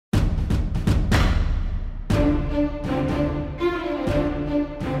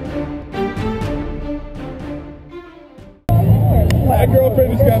My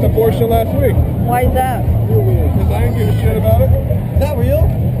girlfriend just got an abortion last week. Why is that? Because I didn't give a shit about it. Is that real?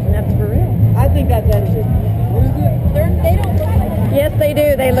 That's for real. I think that's edited. What is it? They don't look like that. Yes, they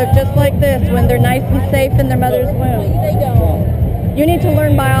do. They look just like this when they're nice and safe in their mother's womb. They don't. You need to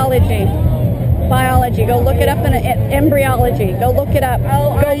learn biology. Biology. Go look it up in embryology. Go look it up.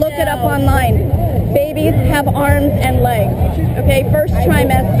 Go look it up online. Babies have arms and legs. Okay, first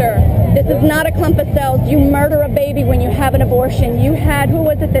trimester. This is not a clump of cells. You murder a baby when you have an abortion. You had, who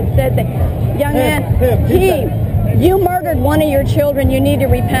was it that said that? Young man, you murdered one of your children. You need to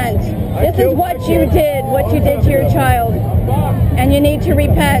repent. This is what you did to your child. And you need to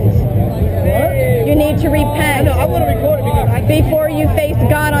repent. You need to repent. I want to record it because before you face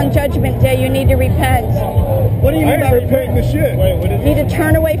God on Judgment Day, you need to repent. What do you mean by repenting the shit? You need to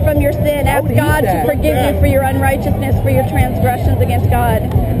turn away from your sin. Ask God to forgive you for your unrighteousness, for your transgressions against God.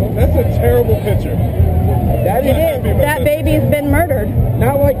 That's a terrible picture. That It is. That baby's been murdered.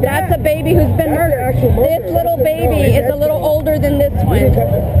 Not like that. That's a baby who's been murdered. This little baby is a little older than this one.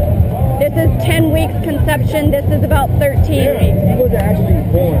 This is 10 weeks conception. This is about 13 weeks. He was actually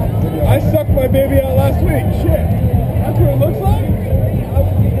born. I sucked my baby out last week. Shit. That's what it looks like?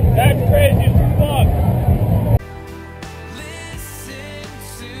 That's crazy.